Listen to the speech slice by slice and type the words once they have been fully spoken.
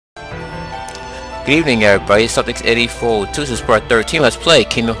Good evening everybody, Celtics84. This is part 13. Let's play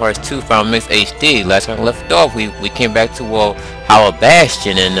Kingdom Hearts 2 Final Mix HD. Last time we left off, we came back to Hollow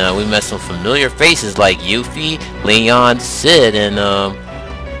Bastion, and we met some familiar faces like Yuffie, Leon, Sid, and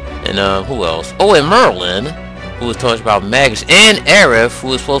who else? Oh, and Merlin, who was talking about Magus, and Aerith, who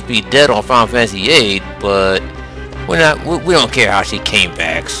was supposed to be dead on Final Fantasy VIII, but we don't care how she came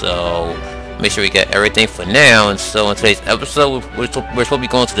back, so make sure we get everything for now. And so in today's episode, we're supposed to be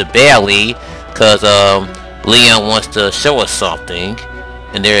going to the Bailey, because Leon wants to show us something,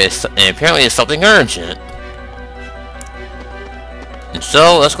 and apparently it's something urgent. And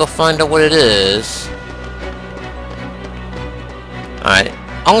so let's go find out what it is. Alright,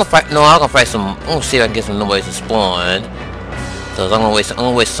 I'm gonna fight see if I can get some Nobodies to spawn. Cause I'm gonna waste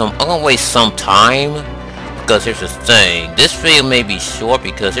some time. Because here's the thing. This video may be short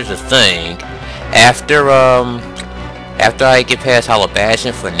because here's the thing. After I get past Hollow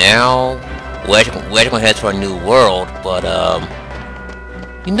Bastion for now, we're actually gonna head to our new world, but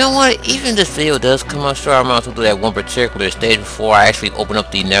you know what? Even this video does come out short. I'm going to do that one particular stage before I actually open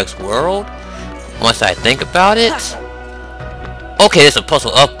up the next world. Once I think about it. Okay, there's a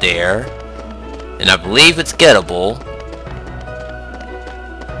puzzle up there, and I believe it's gettable.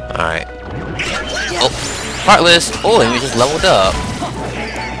 All right. Oh, Heartless. Oh, and we just leveled up.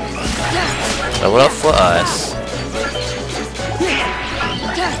 Leveled up for us.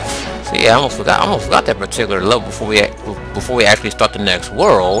 So yeah, I almost forgot that particular level before we actually start the next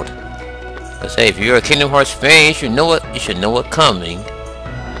world. Cause hey, if you're a Kingdom Hearts fan, you should know what's coming.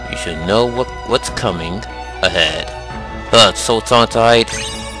 You should know what's coming ahead. It's so tongue-tied.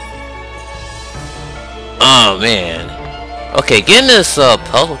 Oh man. Okay, getting this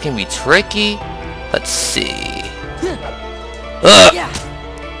puzzle can be tricky. Let's see.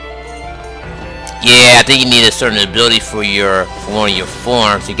 Yeah, I think you need a certain ability for one of your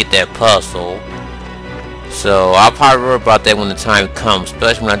forms to get that puzzle. So I'll probably worry about that when the time comes,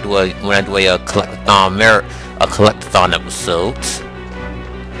 especially when I do a collectathon episode,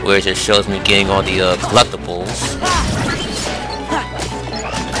 where it just shows me getting all the collectibles.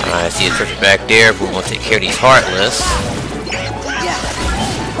 Alright, I see a treasure back there, but we're gonna take care of these Heartless.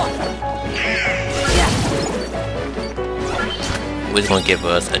 Which is going to give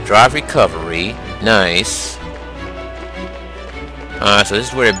us a drive recovery. Nice. So this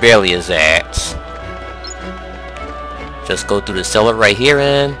is where the Bailey is at. Just go through the cellar right here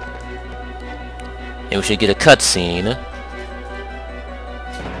and we should get a cutscene.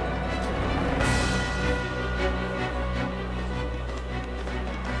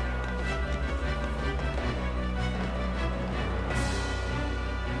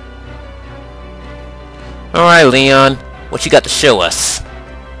 Alright, Leon. What you got to show us?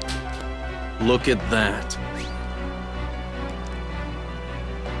 Look at that.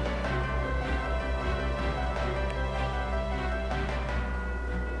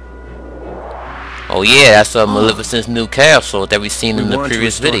 Oh yeah, that's Maleficent's new castle that we've seen in the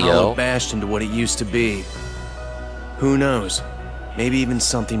previous video. Bastion to what it used to be. Who knows? Maybe even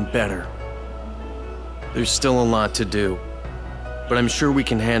something better. There's still a lot to do, but I'm sure we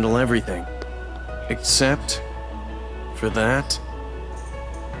can handle everything. Except for that?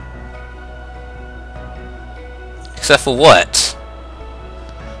 Except for what?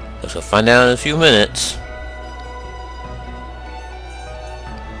 Guess we'll find out in a few minutes.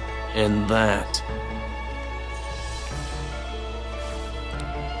 And that.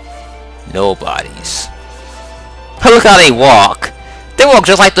 Nobodies. Look how they walk. They walk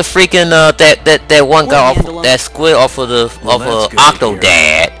just like the freaking that one guy off that squid off of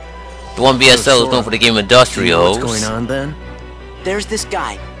Octodad. The one BSL is known for the game Industrials. You know what's going on then? There's this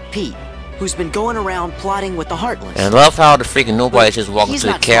guy, Pete, who's been going around plotting with the Heartless. And I love how the freaking Nobodies just walk into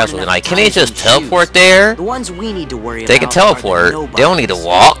the castle and like, can they just teleport there? The ones we need to worry they can teleport. They don't need to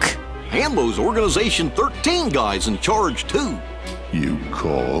walk. And those Organization 13 guys in charge too. You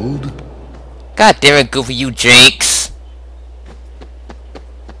called? God damn it, Goofy, you jinx.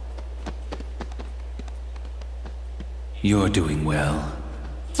 You're doing well.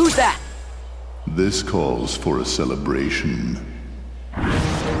 Who's that? This calls for a celebration.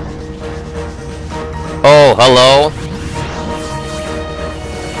 Oh, hello.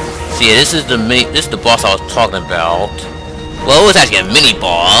 See, this is the boss I was talking about. Well, it was actually a mini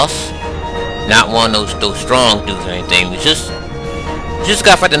boss, not one of those strong dudes or anything. We just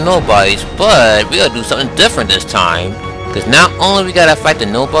gotta fight the Nobodies, but we gotta do something different this time. Because not only we gotta fight the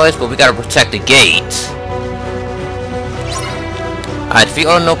Nobodies, but we gotta protect the gates. I defeat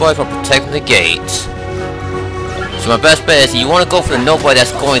all the Nobodies while protecting the gates. So my best bet is you want to go for the Nobody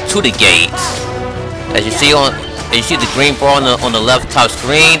that's going to the gates. As you see on and you see the green bar on the left top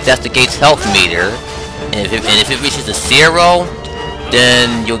screen, that's the gate's health meter. And if it reaches a 0,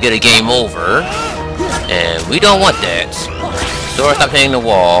 then you'll get a game over. And we don't want that. Sora, stop hitting the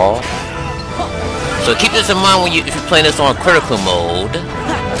wall. So keep this in mind when if you're playing this on critical mode.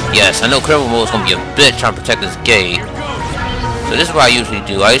 Yes, I know critical mode is gonna be a bitch trying to protect this gate. So this is what I usually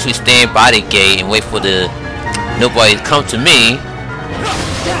do. I usually stand by the gate and wait for the nobody to come to me.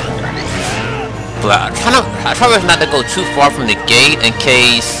 But I try not to go too far from the gate in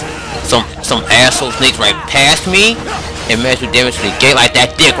case some asshole sneaks right past me and manage to damage to the gate like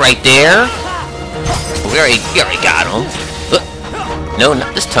that dick right there. We already got him. No,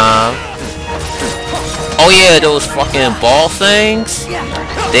 not this time. Oh yeah, those fucking ball things.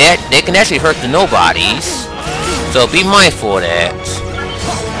 They can actually hurt the nobodies. So be mindful of that.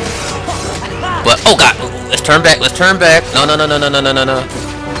 But oh god, let's turn back. No.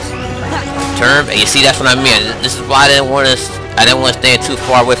 Turn back. You see, that's what I mean. This is why I didn't want to stand too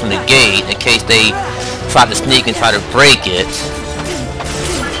far away from the gate in case they try to sneak and try to break it.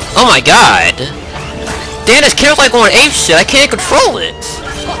 Oh my god. Damn, this camera's like going ape shit. I can't control it.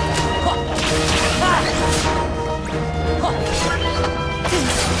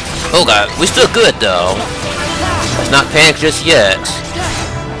 Oh god, we still good though. Let's not panic just yet.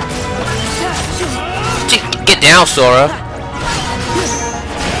 Get down, Sora.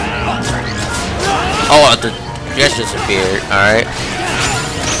 Oh, the dress disappeared. Alright.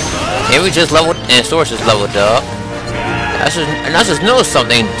 And we just leveled, and Sora just leveled up. I just noticed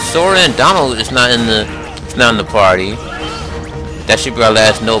something. Sora and Donald is not in the party. That should be our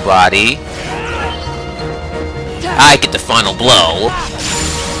last nobody. I get the final blow.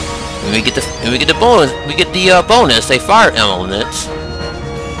 And we get the bonus. We get the bonus, say fire elements.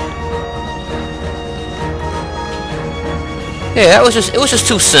 Yeah, it was just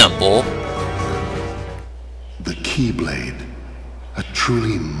too simple. The Keyblade, a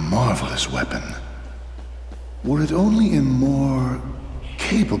truly marvelous weapon. Were it only in more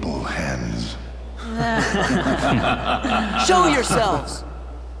capable hands. Show yourselves!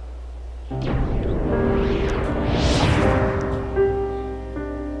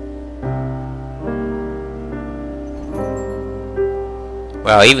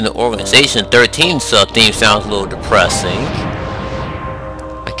 Wow, even the Organization 13 sub-theme sounds a little depressing.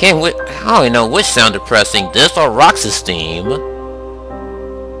 I don't even know which sound depressing, this or Roxas theme.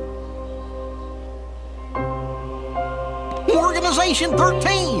 Organization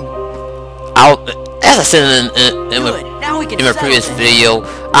 13! As I said in my previous video,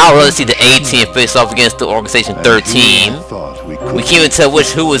 I'd rather see the A-Team face off against the Organization 13. We can't even tell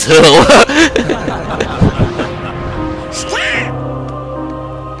who was who.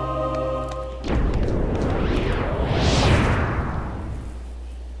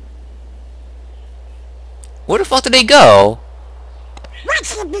 Where the fuck did they go?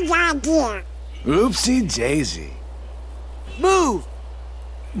 What's the big idea? Oopsie daisy. Move!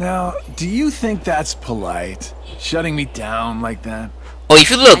 Now, do you think that's polite? Shutting me down like that? Oh, if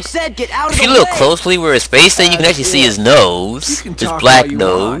you look, I said get out of if the you look way. closely where his face is, you can actually see his nose, You can his talk black all you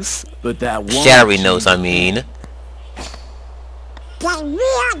nose, want, but that one shadowy nose. I mean. They are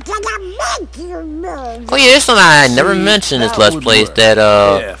gonna make you move. Oh yeah, there's something I never mentioned in this Let's Play is that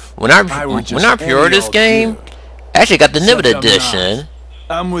when I pre-ordered this game, I actually got the limited edition.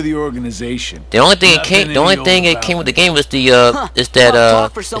 I'm with the organization. The only thing it came with the game was the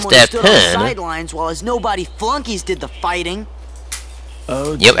that pen. Sidelines while his nobody flunkies did the fighting.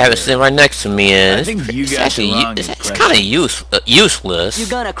 Oh, Yep, I have it sitting right next to me, and I think you it's got actually the wrong it's impression. kind of useless. You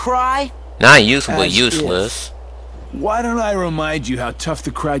gonna cry? Not useful, but As useless. Why don't I remind you how tough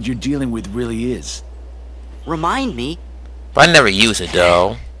the crowd you're dealing with really is? Remind me? But I never use it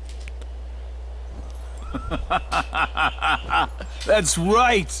though. That's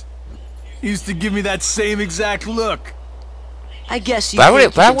right. He used to give me that same exact look. I guess you.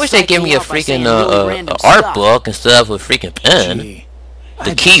 But I wish they give me a freaking art book instead of a freaking pen. Gee,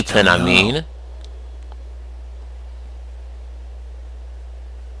 The I key just pen, I don't mean. know.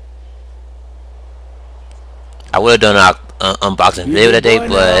 I would have done an unboxing You video good today, boy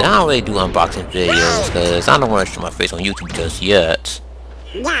but now? I don't really do unboxing videos because I don't want to show my face on YouTube just yet.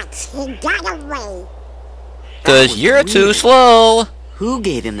 Nuts, he got away. Because you're too slow. Who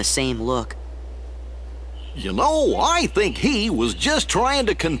gave him the same look? You know, I think he was just trying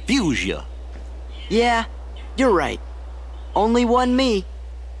to confuse you. Yeah, you're right. Only one me.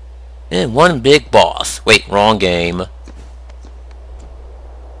 And one big boss. Wait, wrong game.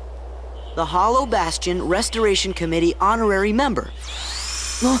 The Hollow Bastion Restoration Committee honorary member.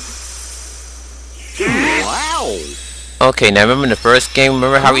 Wow! Okay, now remember in the first game,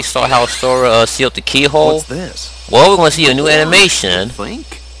 remember how we saw how Sora sealed the keyhole? What's this? Well, we're gonna see a new animation.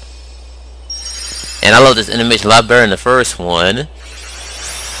 Think? And I love this animation a lot better than the first one.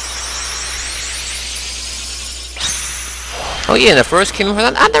 Oh yeah, in the first Kingdom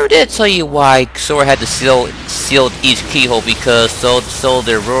Hearts, I never did tell you why Sora had to seal each keyhole, because so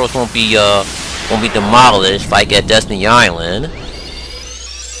their worlds won't be demolished like at Destiny Island.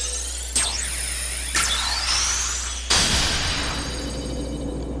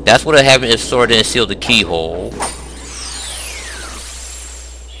 That's what would happen if Sora didn't seal the keyhole.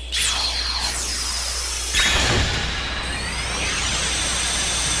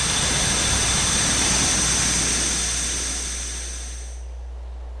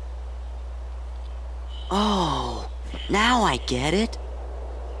 Oh, now I get it.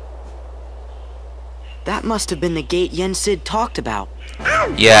 That must have been the gate Yen Sid talked about.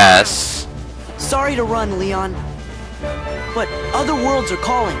 Yes. Sorry to run, Leon, but other worlds are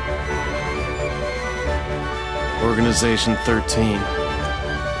calling. Organization 13.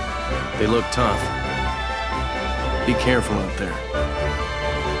 They look tough. Be careful out there.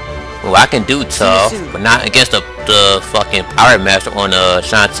 Well, I can do tough, but not against the fucking Pirate Master on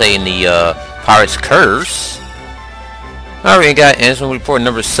Shantae and the Pirate's Curse. Alright, we got incident report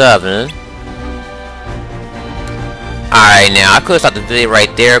number 7. Alright, now I could have stopped the video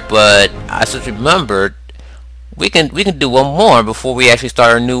right there, but I just remembered we can do one more before we actually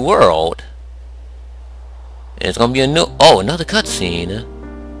start a new world. And it's gonna be a new another cutscene.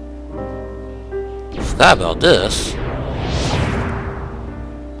 Forgot about this.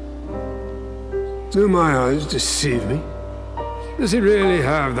 Do my eyes deceive me? Does he really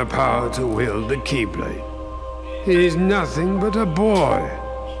have the power to wield the Keyblade? He's nothing but a boy.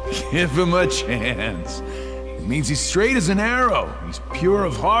 Give him a chance. It means he's straight as an arrow. He's pure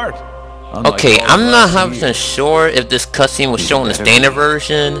of heart. Okay, I'm not 100% sure if this cutscene was shown in the standard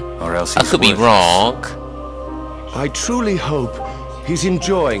version. Or else I could be wrong. I truly hope he's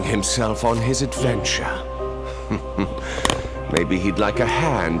enjoying himself on his adventure. Maybe he'd like a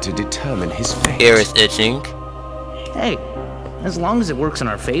hand to determine his fate. Ear is itching. Hey, as long as it works in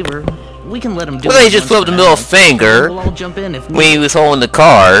our favor, we can let him do it. Well, he just flipped the middle finger We'll all jump in if when he was holding the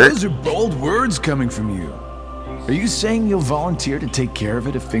card. Those are bold words coming from you. Are you saying you'll volunteer to take care of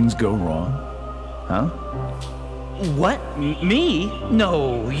it if things go wrong? Huh? What? Me?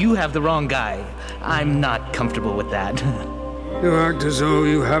 No, you have the wrong guy. I'm not comfortable with that. You act as though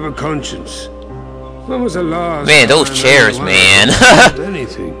you have a conscience. When was the last Man, those time chairs, anyone man. said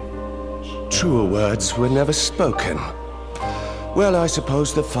anything? Truer words were never spoken. Well, I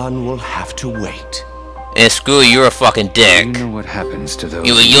suppose the fun will have to wait. And screw you, you're a fucking dick. You know what happens to those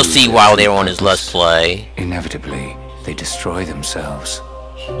You'll see while they're on his Let's Play. Inevitably, they destroy themselves.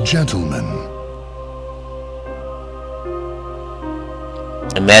 Gentlemen,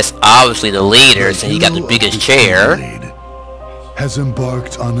 And that's obviously the leader, since he got the biggest chair. has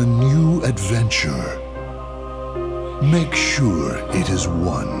embarked on a new adventure. Make sure it is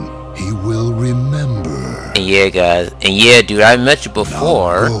one he will remember. And yeah, guys, and yeah, dude, I met you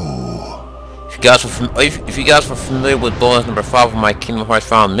before. If you guys were familiar with bonus number 5 of my Kingdom Hearts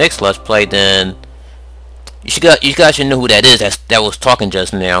Final Mix Let's Play, then you guys should know who that is. That was talking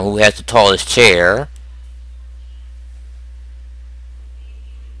just now. Who has the tallest chair?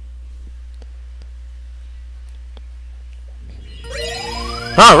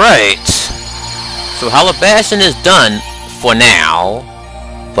 Alright, so Halabastion is done for now,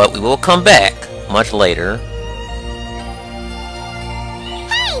 but we will come back much later. Hey,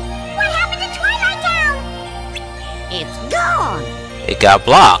 what happened to Twilight Town? It's gone. It got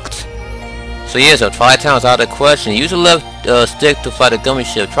blocked. So yeah, so Twilight Town is out of the question. Use the left stick to fly the Gummi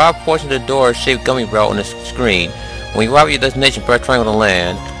Ship. Try a portion of the door-shaped Gummi Route on the screen. When you arrive at your destination, press triangle to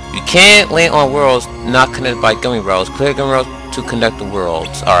land. You can't land on worlds not connected by Gummi Routes. Clear Gummi Routes to connect the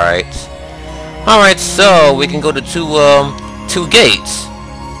worlds. Alright, so we can go to two gates.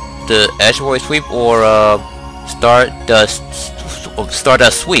 The Asteroid Sweep or Stardust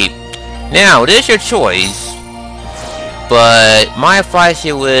Sweep. Now, it is your choice, but my advice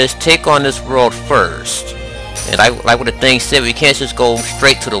here is take on this world first. And like what the thing said, we can't just go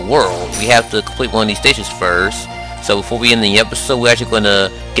straight to the world. We have to complete one of these stations first. So before we end the episode, we're actually going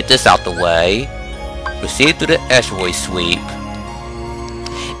to get this out the way. Proceed through the Asteroid Sweep.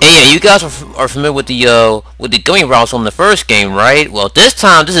 And yeah, you guys are familiar with the Gummi Routes from the first game, right? Well, this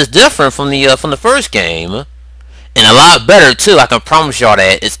time this is different from the first game, and a lot better too. I can promise y'all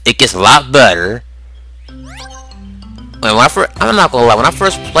that it gets a lot better. I'm not gonna lie. When I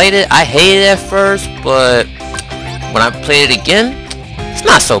first played it, I hated it at first, but when I played it again, it's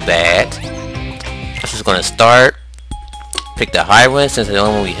not so bad. I'm just gonna start. Pick the high one since it's the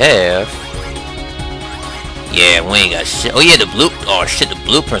only one we have. Yeah, we ain't got shit. Oh yeah, oh shit, the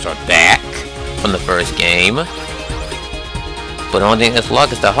blueprints are back from the first game. But the only thing that's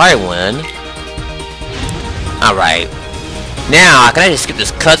locked is the highwind. Alright. Now, I can just skip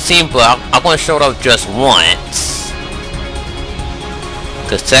this cutscene, but I'm gonna show it off just once.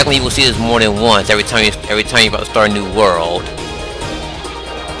 Because technically you will see this more than once every time you're about to start a new world.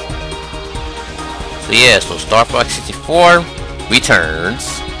 So yeah, so Star Fox 64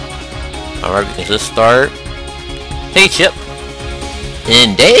 returns. Alright, we can just start. Hey Chip.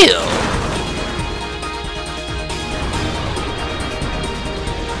 And Dale.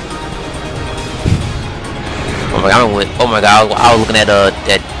 Oh my god, I was looking at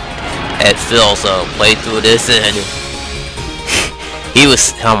Phil's playthrough of this, and he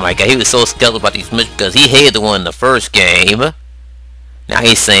was, oh my god, he was so skeptical about these missions because he hated the one in the first game. Now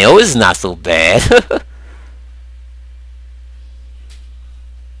he's saying, oh, this is not so bad.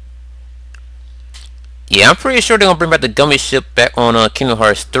 Yeah, I'm pretty sure they're gonna bring back the Gummi Ship back on Kingdom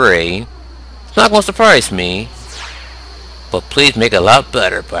Hearts 3. It's not gonna surprise me. But please make it a lot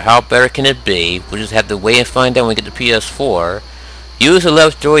better. But how better can it be? We'll just have to wait and find out when we get the PS4. Use the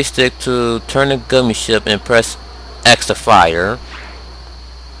left joystick to turn the Gummi Ship and press X to fire.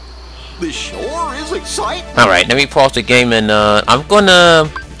 This sure is exciting. Alright, let me pause the game and I'm gonna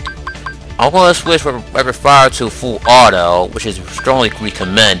switch rapid fire to full auto, which is strongly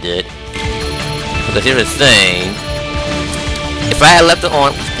recommended. Because here's the thing. If I had left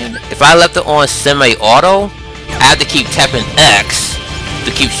it on semi-auto, I have to keep tapping X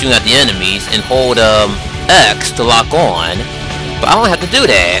to keep shooting at the enemies and hold X to lock on. But I don't have to do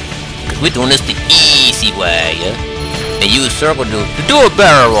that because we're doing this the easy way. And use circle to do a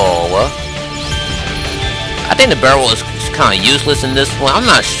barrel roll. I think the barrel roll is kind of useless in this one. I'm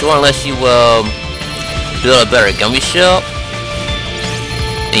not sure unless you build a better Gummi Ship.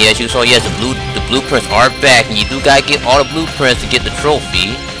 And as you saw, yes, the blueprints are back, and you do gotta get all the blueprints to get the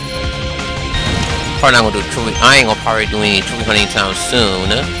trophy. Probably not gonna do trophy. I ain't gonna probably do any trophy hunting anytime soon.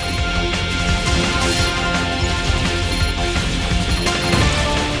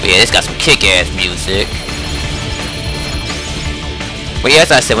 But yeah, this got some kick-ass music. But yeah,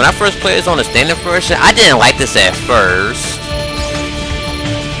 as I said, when I first played this on the standard version, I didn't like this at first.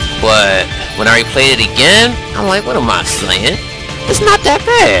 But when I replayed it again, I'm like, what am I saying? It's not that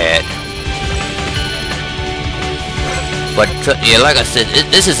bad. But yeah, like I said,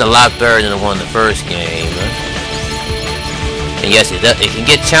 this is a lot better than the one in the first game. And yes, it can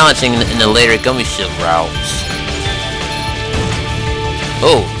get challenging in the later Gummi Ship routes.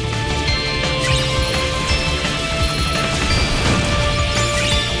 Oh.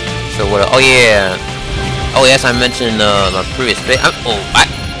 So what? Oh yeah. Oh yes, I mentioned my previous video.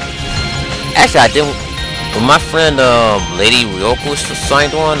 Actually, I didn't. When my friend Lady Ryoko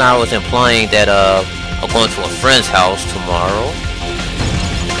signed on, I was implying that I'm going to a friend's house tomorrow.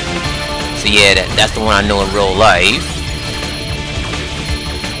 So yeah, that's the one I know in real life.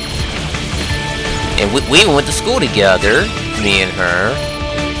 And we even went to school together, me and her.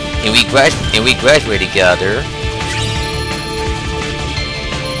 And we graduated together.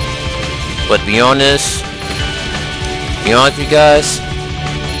 But to be honest with you guys,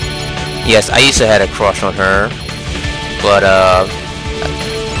 yes, I used to have a crush on her, but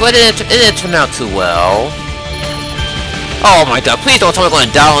it didn't turn out too well. Oh my god, please don't tell me I'm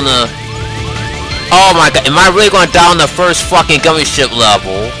gonna die on the... Oh my god, am I really gonna die on the first fucking Gummi Ship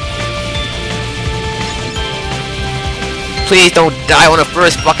level? Please don't die on the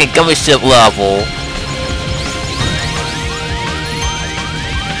first fucking Gummi Ship level.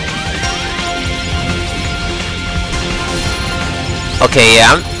 Okay,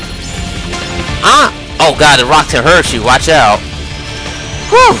 yeah, oh god, the rock can hurt you, watch out.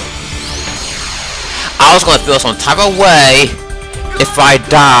 Whew. I was gonna feel some type of way if I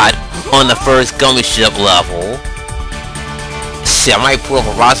died on the first Gummi Ship level. Shit, I might pull up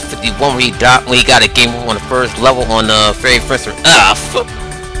a Ross 51 when he got a game on the first level on the Fairy Professor F.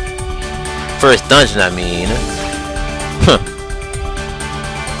 First dungeon, I mean. Huh.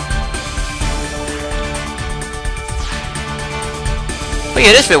 But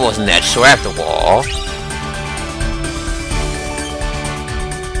yeah, this bit wasn't that short after all.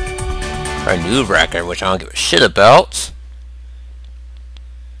 A new record, which I don't give a shit about.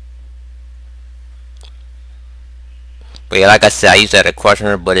 But yeah, like I said, I used to have a question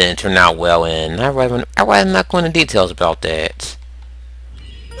her, but it didn't turn out well, and I'd rather not go into details about that.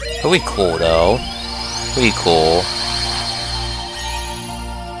 Pretty cool, though. Pretty cool.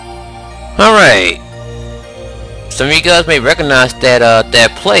 Alright. Some of you guys may recognize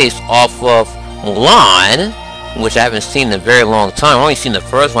that place off of Mulan, which I haven't seen in a very long time. I've only seen the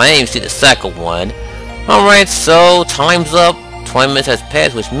first one. I didn't even see the second one. Alright, so time's up. 20 minutes has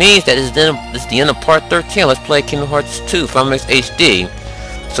passed, which means that this is the end of part 13. Let's play Kingdom Hearts 2 Final Mix HD.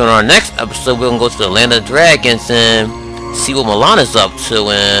 So in our next episode, we're gonna go to the Land of Dragons and see what Milana's up to,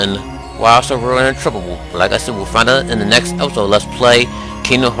 and why also we're in trouble. But like I said, we'll find out in the next episode. Let's play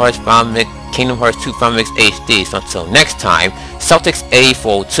Kingdom Hearts 2 Final Mix HD. So until next time, Celtics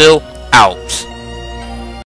 8402 out.